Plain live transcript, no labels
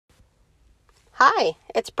Hi,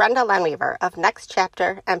 it's Brenda Lenweaver of Next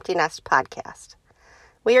Chapter Empty Nest Podcast.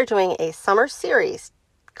 We are doing a summer series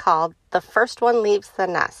called The First One Leaves the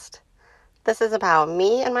Nest. This is about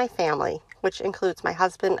me and my family, which includes my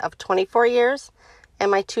husband of 24 years and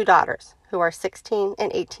my two daughters, who are 16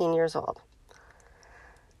 and 18 years old.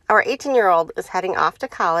 Our 18-year-old is heading off to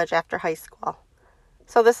college after high school.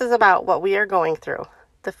 So this is about what we are going through,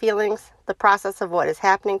 the feelings, the process of what is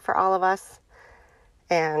happening for all of us,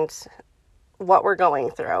 and what we're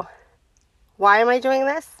going through. Why am I doing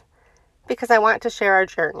this? Because I want to share our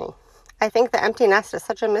journey. I think the empty nest is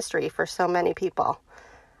such a mystery for so many people.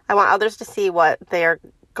 I want others to see what they're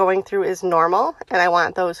going through is normal, and I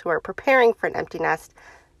want those who are preparing for an empty nest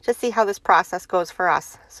to see how this process goes for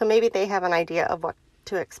us, so maybe they have an idea of what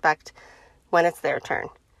to expect when it's their turn.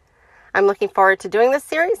 I'm looking forward to doing this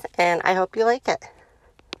series, and I hope you like it.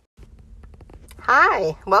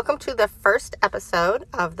 Hi, welcome to the first episode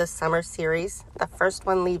of the summer series, The First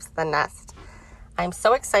One Leaves the Nest. I'm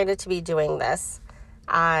so excited to be doing this.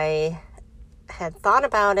 I had thought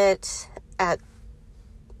about it at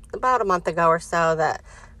about a month ago or so that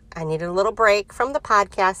I needed a little break from the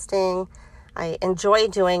podcasting. I enjoy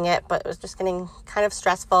doing it, but it was just getting kind of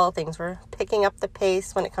stressful. Things were picking up the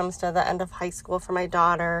pace when it comes to the end of high school for my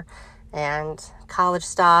daughter and college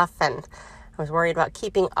stuff, and I was worried about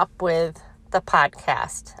keeping up with the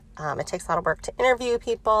podcast. It takes a lot of work to interview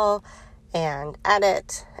people and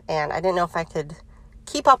edit, and I didn't know if I could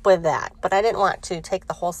keep up with that, but I didn't want to take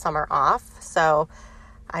the whole summer off, so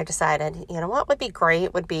I decided, what would be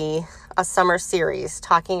great would be a summer series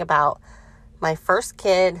talking about my first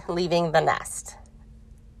kid leaving the nest.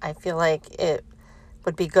 I feel like it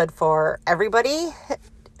would be good for everybody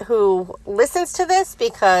who listens to this,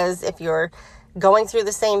 because if you're going through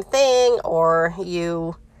the same thing or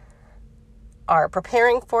you are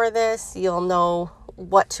preparing for this, you'll know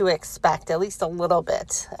what to expect, at least a little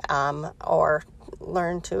bit, or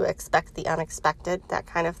learn to expect the unexpected, that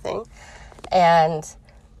kind of thing. And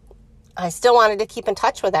I still wanted to keep in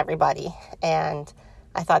touch with everybody, and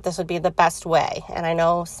I thought this would be the best way. And I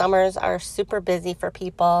know summers are super busy for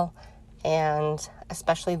people, and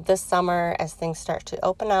especially this summer as things start to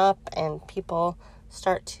open up and people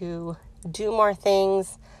start to do more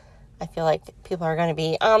things, I feel like people are going to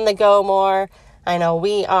be on the go more. I know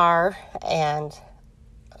we are, and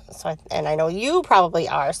I know you probably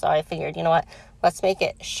are. So I figured, let's make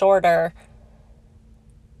it shorter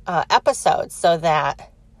episodes so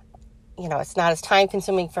that, it's not as time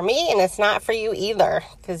consuming for me, and it's not for you either,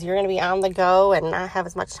 because you're going to be on the go and not have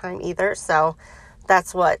as much time either. So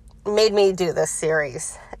that's what made me do this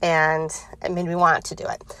series, and it made me want to do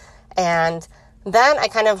it. And then I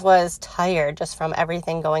kind of was tired just from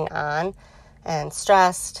everything going on and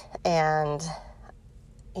stressed, and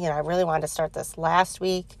I really wanted to start this last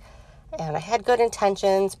week, and I had good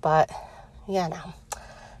intentions, but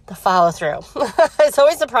the follow through is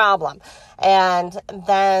always a problem. And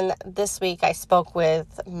then this week I spoke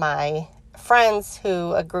with my friends,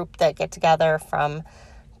 a group that get together from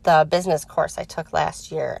the business course I took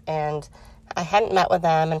last year, and I hadn't met with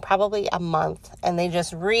them in probably a month, and they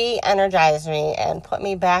just re-energized me and put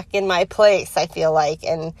me back in my place, I feel like,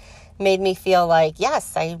 and made me feel like,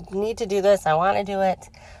 yes, I need to do this. I want to do it.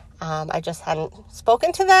 I just hadn't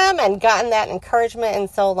spoken to them and gotten that encouragement in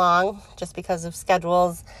so long, just because of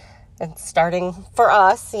schedules and starting for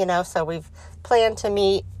us, so we've planned to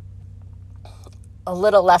meet a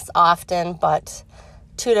little less often, but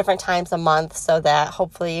 2 different times a month, so that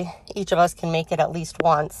hopefully each of us can make it at least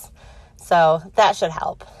once. So that should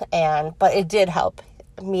help. But it did help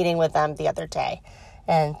meeting with them the other day,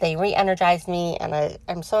 and they re-energized me, and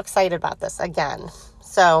I'm so excited about this again.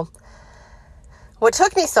 So what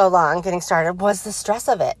took me so long getting started was the stress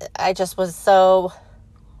of it. I just was so,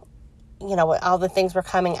 all the things were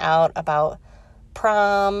coming out about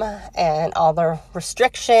prom and all the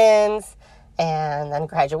restrictions, and then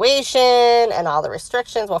graduation and all the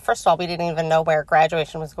restrictions. Well, first of all, we didn't even know where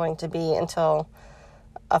graduation was going to be until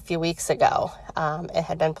a few weeks ago. It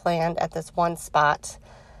had been planned at this one spot,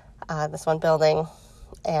 this one building,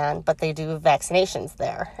 but they do vaccinations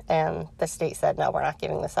there, and the state said, no, we're not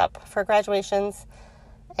giving this up for graduations,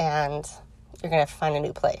 and you're going to have to find a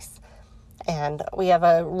new place. And we have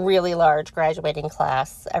a really large graduating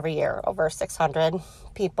class every year, over 600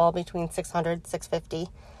 people, between 600 650,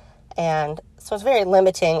 and so it's very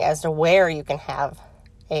limiting as to where you can have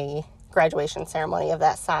a graduation ceremony of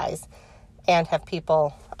that size and have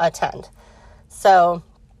people attend. So,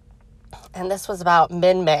 and this was about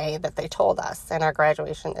mid-May that they told us, and our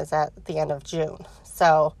graduation is at the end of June.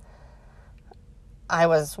 So I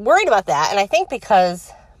was worried about that, and I think because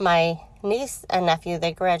my niece and nephew,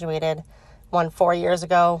 they graduated one 4 years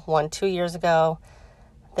ago, one 2 years ago.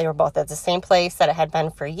 They were both at the same place that it had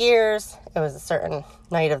been for years. It was a certain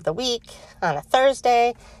night of the week on a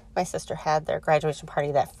Thursday. My sister had their graduation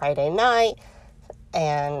party that Friday night.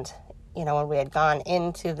 And, when we had gone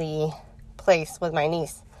into the place with my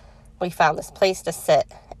niece, we found this place to sit.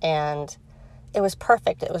 And it was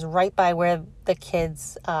perfect. It was right by where the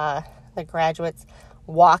kids, the graduates,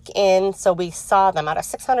 walk in. So we saw them out of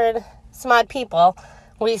 600 some odd people.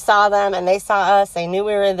 We saw them and they saw us. They knew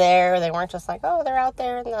we were there. They weren't just like, oh, they're out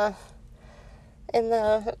there in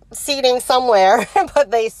the seating somewhere,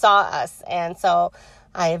 but they saw us. And so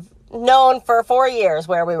I've known for 4 years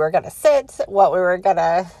where we were going to sit, what we were going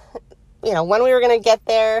to, when we were going to get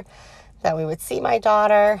there, that we would see my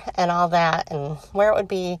daughter and all that, and where it would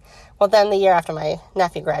be. Well, then the year after my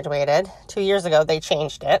nephew graduated, 2 years ago, they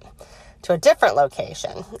changed it to a different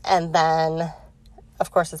location. And then,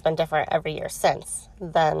 of course, it's been different every year since.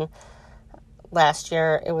 Then last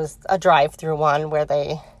year, it was a drive-through one where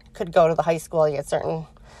they could go to the high school. You had certain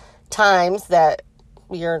times that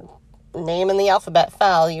your name in the alphabet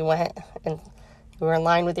fell. You went and you were in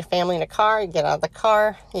line with your family in a car. You get out of the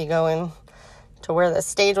car. You go in to where the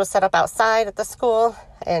stage was set up outside at the school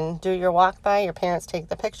and do your walk by. Your parents take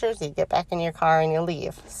the pictures. You get back in your car and you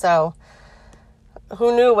leave. So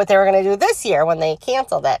who knew what they were going to do this year when they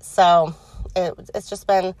canceled it? So it's just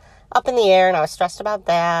been up in the air, and I was stressed about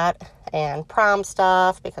that and prom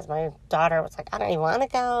stuff because my daughter was like, I don't even want to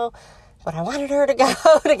go, but I wanted her to go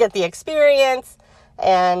to get the experience.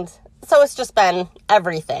 And so it's just been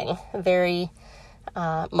everything, very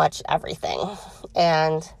much everything.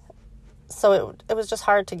 And so it was just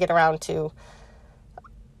hard to get around to,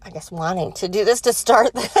 I guess, wanting to do this, to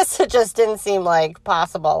start this. It just didn't seem like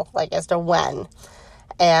possible, like as to when.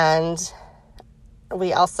 And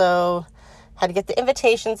we also had to get the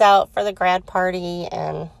invitations out for the grad party,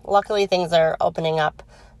 and luckily things are opening up.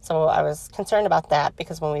 So I was concerned about that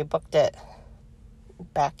because when we booked it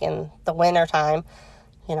back in the winter time,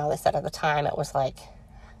 they said at the time it was like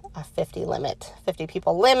a 50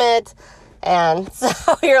 people limit. And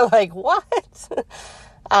so you're like, what?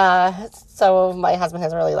 So my husband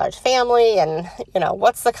has a really large family, and,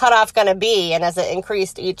 what's the cutoff going to be? And as it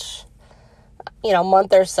increased each,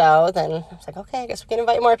 month or so, then I was like, okay, I guess we can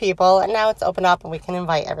invite more people. And now it's open up and we can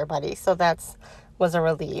invite everybody. So was a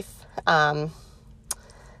relief.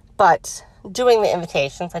 But doing the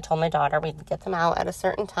invitations, I told my daughter we'd get them out at a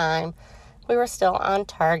certain time. We were still on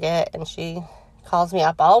target, and she calls me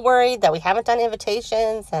up all worried that we haven't done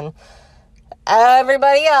invitations, and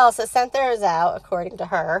everybody else has sent theirs out, according to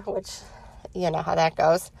her, which, you know how that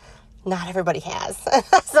goes. Not everybody has,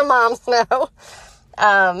 as the moms know.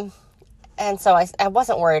 And so I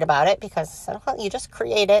wasn't worried about it because I said, well, you just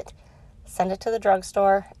create it, send it to the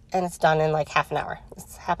drugstore, and it's done in like half an hour.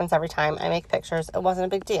 This happens every time I make pictures. It wasn't a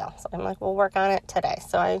big deal. So I'm like, we'll work on it today.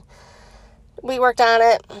 So we worked on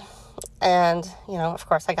it, and, of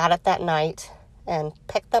course, I got it that night and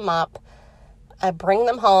picked them up. I bring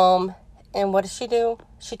them home, and what does she do?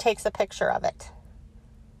 She takes a picture of it.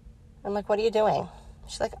 I'm like, what are you doing?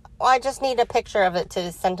 She's like, well, I just need a picture of it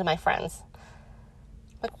to send to my friends.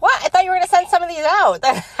 I'm like, what? I thought you were going to send some of these out.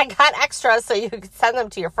 I got extras so you could send them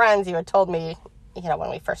to your friends. You had told me,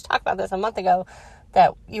 when we first talked about this a month ago,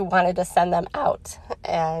 that you wanted to send them out.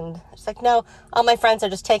 And she's like, no, all my friends are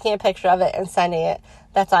just taking a picture of it and sending it.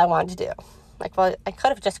 That's all I wanted to do. Like, well, I could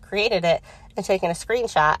have just created it and taken a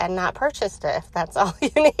screenshot and not purchased it if that's all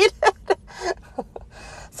you needed.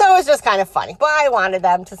 So it was just kind of funny. But I wanted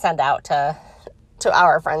them to send out to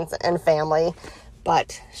our friends and family.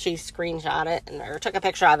 But she screenshot it or took a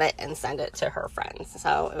picture of it and sent it to her friends.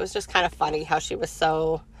 So it was just kind of funny how she was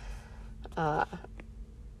so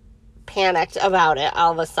panicked about it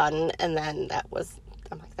all of a sudden. And then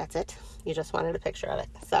I'm like, that's it. You just wanted a picture of it.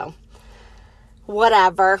 So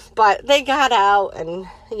whatever. But they got out, and,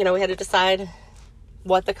 we had to decide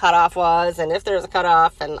what the cutoff was and if there was a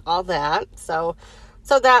cutoff and all that. So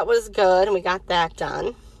that was good, and we got that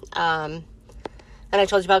done. And I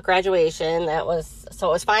told you about graduation. It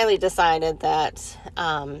was finally decided that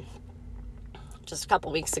just a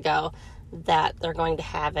couple weeks ago that they're going to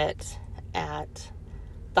have it at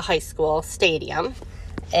the high school stadium.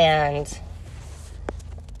 And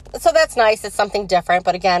so that's nice. It's something different.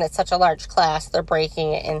 But again, it's such a large class. They're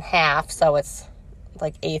breaking it in half. So it's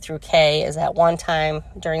like A through K is at one time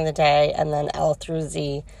during the day, and then L through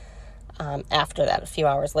Z after that, a few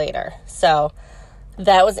hours later. So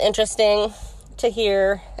that was interesting to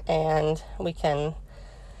hear, and we can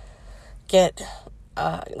get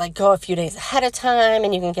go a few days ahead of time,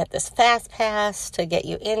 and you can get this fast pass to get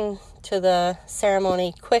you into the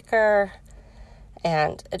ceremony quicker.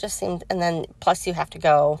 And it just seemed, and then plus you have to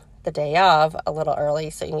go the day of a little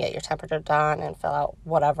early so you can get your temperature done and fill out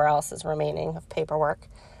whatever else is remaining of paperwork.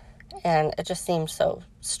 And it just seemed so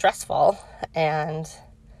stressful, and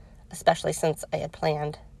especially since I had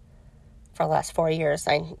planned for the last 4 years.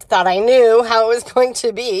 I thought I knew how it was going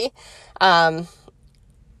to be. So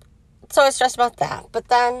I was stressed about that. But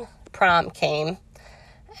then prom came,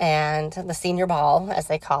 and the senior ball, as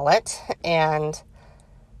they call it, and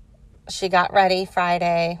she got ready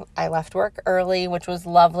Friday. I left work early, which was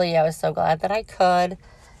lovely. I was so glad that I could.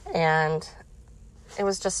 And it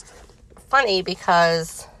was just funny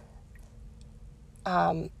because,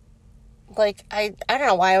 I don't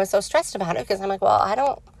know why I was so stressed about it, because I'm like, well,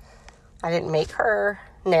 I didn't make her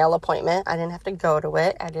nail appointment. I didn't have to go to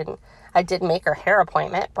it. I did make her hair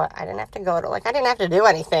appointment, but I didn't have to go to, I didn't have to do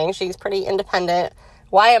anything. She's pretty independent.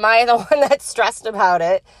 Why am I the one that's stressed about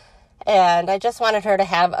it? And I just wanted her to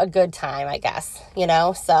have a good time, I guess,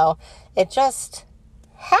 so it just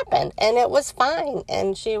happened, and it was fine.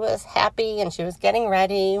 And she was happy, and she was getting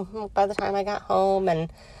ready by the time I got home,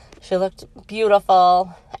 and she looked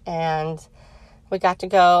beautiful, and we got to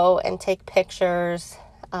go and take pictures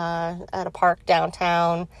at a park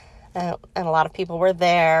downtown, and a lot of people were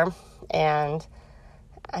there, and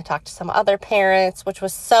I talked to some other parents, which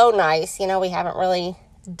was so nice. We haven't really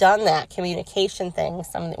done that communication thing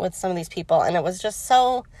with some of these people, and it was just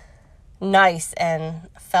so nice and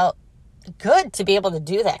felt good to be able to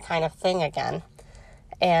do that kind of thing again.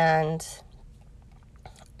 And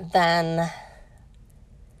then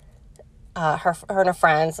her and her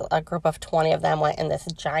friends, a group of 20 of them, went in this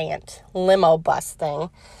giant limo bus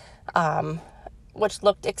thing, which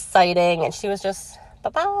looked exciting, and she was just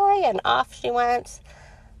bye-bye, and off she went.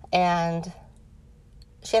 And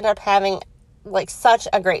she ended up having such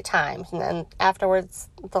a great time. And then afterwards,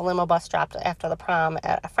 the limo bus dropped after the prom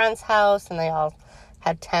at a friend's house, and they all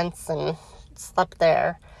had tents and slept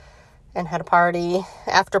there and had a party,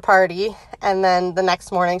 after party. And then the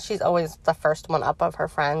next morning, she's always the first one up of her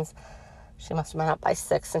friends. She must have been up by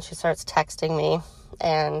 6, and she starts texting me,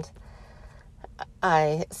 and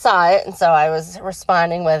I saw it, and so I was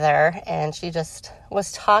responding with her, and she just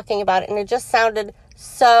was talking about it, and it just sounded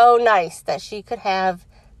so nice that she could have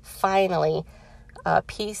finally a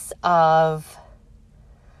piece of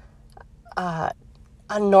a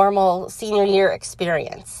normal senior year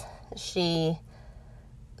experience. She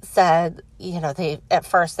said, at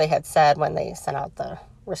first they had said, when they sent out the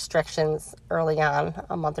restrictions early on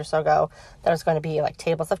a month or so ago, there was going to be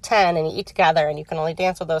tables of 10, and you eat together, and you can only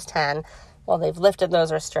dance with those 10. Well, they've lifted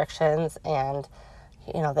those restrictions, and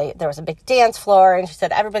there was a big dance floor, and she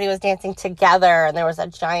said everybody was dancing together, and there was a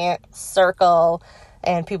giant circle,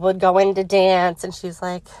 and people would go in to dance, and she's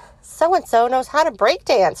like, so-and-so knows how to break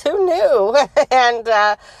dance. Who knew? And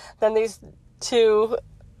then these two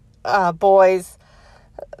boys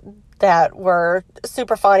that were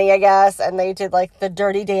super funny, I guess, and they did the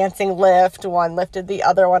dirty dancing lift. One lifted the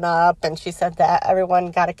other one up, and she said that everyone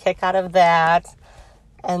got a kick out of that.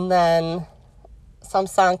 And then some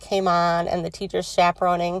song came on, and the teachers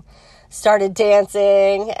chaperoning started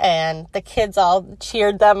dancing, and the kids all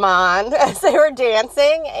cheered them on as they were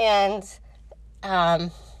dancing. And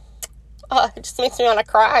it just makes me want to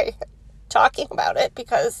cry talking about it,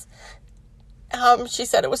 because she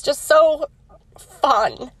said it was just so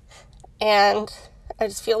fun. And I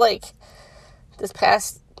just feel like this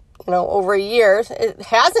past, over a year, it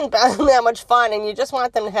hasn't been that much fun, and you just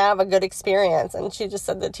want them to have a good experience. And she just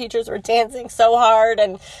said the teachers were dancing so hard,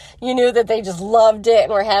 and you knew that they just loved it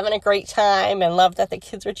and were having a great time, and loved that the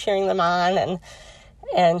kids were cheering them on.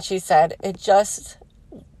 And she said it just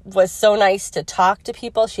was so nice to talk to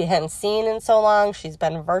people she hadn't seen in so long. She's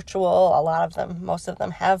been virtual. Most of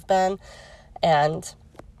them have been, and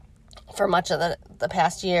for much of the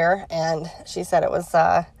past year. And she said it was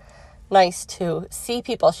nice to see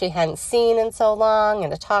people she hadn't seen in so long,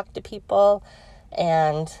 and to talk to people.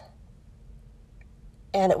 And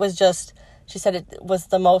it was just, she said it was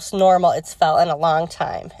the most normal it's felt in a long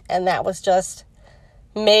time. And that was just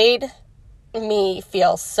made me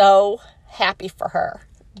feel so happy for her,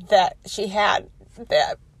 that she had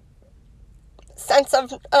that sense of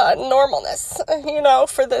normalness,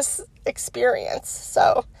 for this experience.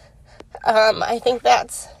 So I think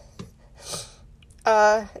that's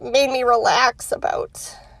made me relax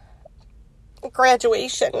about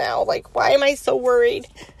graduation now. Why am I so worried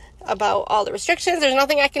about all the restrictions? There's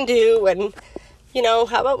nothing I can do, and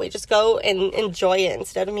how about we just go and enjoy it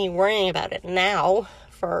instead of me worrying about it now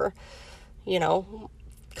for a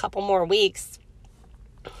couple more weeks.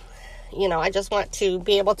 I just want to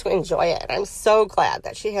be able to enjoy it. I'm so glad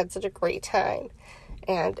that she had such a great time,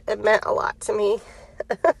 And it meant a lot to me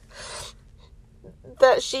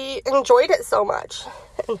that she enjoyed it so much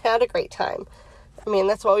and had a great time. I mean,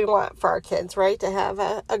 that's what we want for our kids, right? To have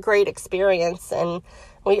a great experience. And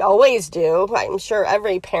we always do. I'm sure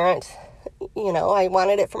every parent, I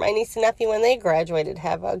wanted it for my niece and nephew when they graduated, to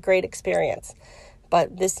have a great experience.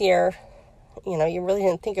 But this year, you really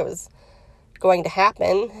didn't think it was going to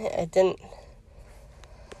happen. It didn't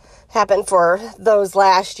happen for those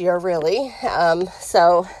last year, really.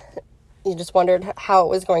 So you just wondered how it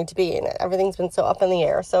was going to be. And everything's been so up in the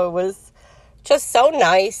air. So it was just so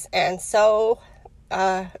nice and so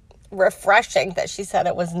refreshing that she said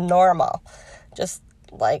it was normal. Just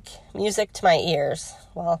like music to my ears.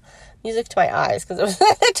 Well, music to my eyes, because it was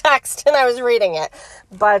the text and I was reading it.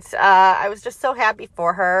 But I was just so happy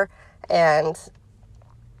for her. And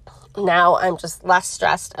now I'm just less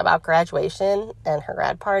stressed about graduation and her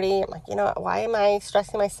grad party. I'm like, why am I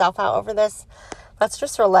stressing myself out over this? Let's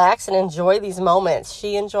just relax and enjoy these moments.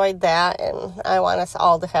 She enjoyed that, and I want us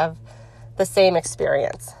all to have the same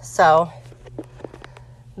experience. So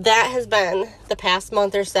that has been the past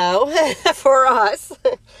month or so for us.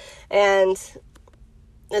 And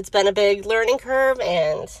it's been a big learning curve,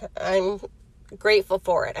 and I'm grateful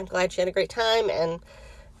for it. I'm glad she had a great time, and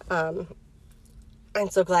I'm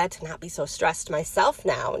so glad to not be so stressed myself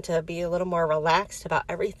now and to be a little more relaxed about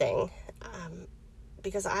everything,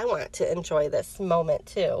 because I want to enjoy this moment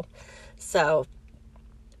too. So,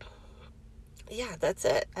 yeah, that's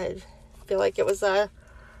it. I feel like it was a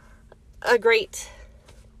great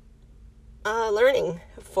learning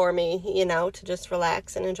for me, to just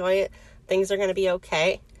relax and enjoy it. Things are going to be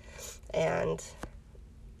okay. And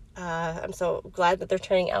I'm so glad that they're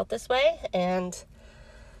turning out this way. And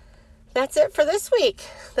that's it for this week.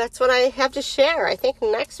 That's what I have to share. I think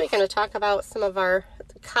next week I'm going to talk about some of our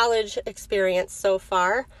college experience so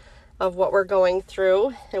far, of what we're going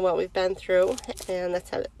through and what we've been through. And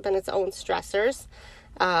that's been its own stressors.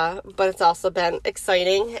 But it's also been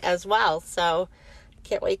exciting as well. So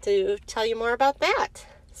can't wait to tell you more about that.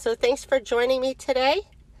 So thanks for joining me today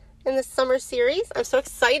in this summer series. I'm so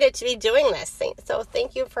excited to be doing this. So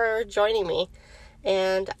thank you for joining me.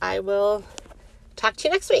 And I will talk to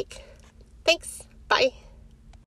you next week. Thanks. Bye.